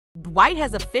Dwight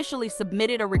has officially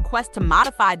submitted a request to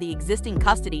modify the existing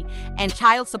custody and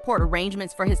child support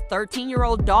arrangements for his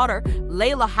 13-year-old daughter,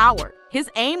 Layla Howard. His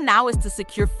aim now is to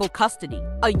secure full custody.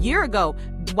 A year ago,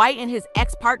 Dwight and his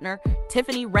ex-partner,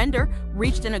 Tiffany Render,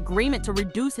 reached an agreement to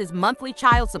reduce his monthly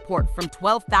child support from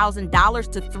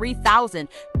 $12,000 to $3,000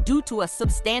 due to a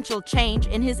substantial change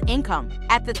in his income.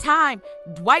 At the time,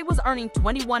 Dwight was earning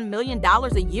 $21 million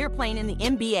a year playing in the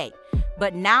NBA.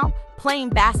 But now, playing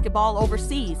basketball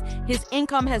overseas, his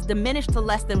income has diminished to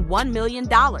less than $1 million.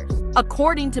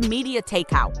 According to Media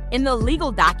Takeout, in the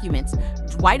legal documents,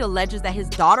 Dwight alleges that his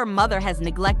daughter's mother has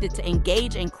neglected to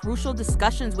engage in crucial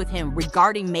discussions with him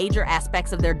regarding major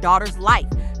aspects of their daughter's life,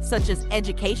 such as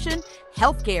education,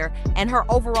 healthcare, and her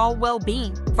overall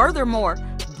well-being. Furthermore,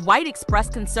 Dwight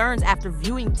expressed concerns after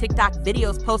viewing TikTok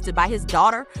videos posted by his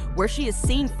daughter, where she is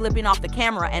seen flipping off the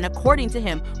camera and, according to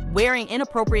him, wearing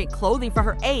inappropriate clothing for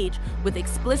her age, with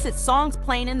explicit songs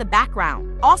playing in the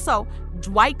background. Also,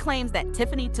 Dwight claims that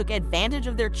Tiffany took advantage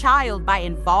of their child by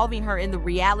involving her in the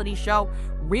reality show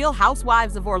Real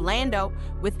Housewives of Orlando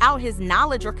without his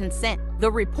knowledge or consent.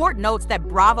 The report notes that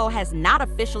Bravo has not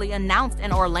officially announced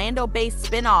an Orlando-based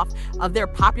spin-off of their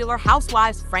popular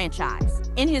Housewives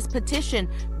franchise. In his petition,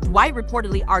 Dwight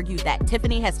reportedly argued that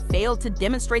Tiffany has failed to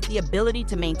demonstrate the ability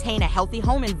to maintain a healthy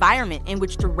home environment in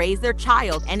which to raise their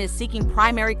child and is seeking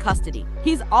primary custody.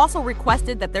 He's also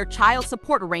requested that their child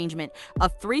support arrangement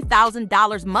of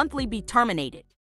 $3,000 monthly be terminated.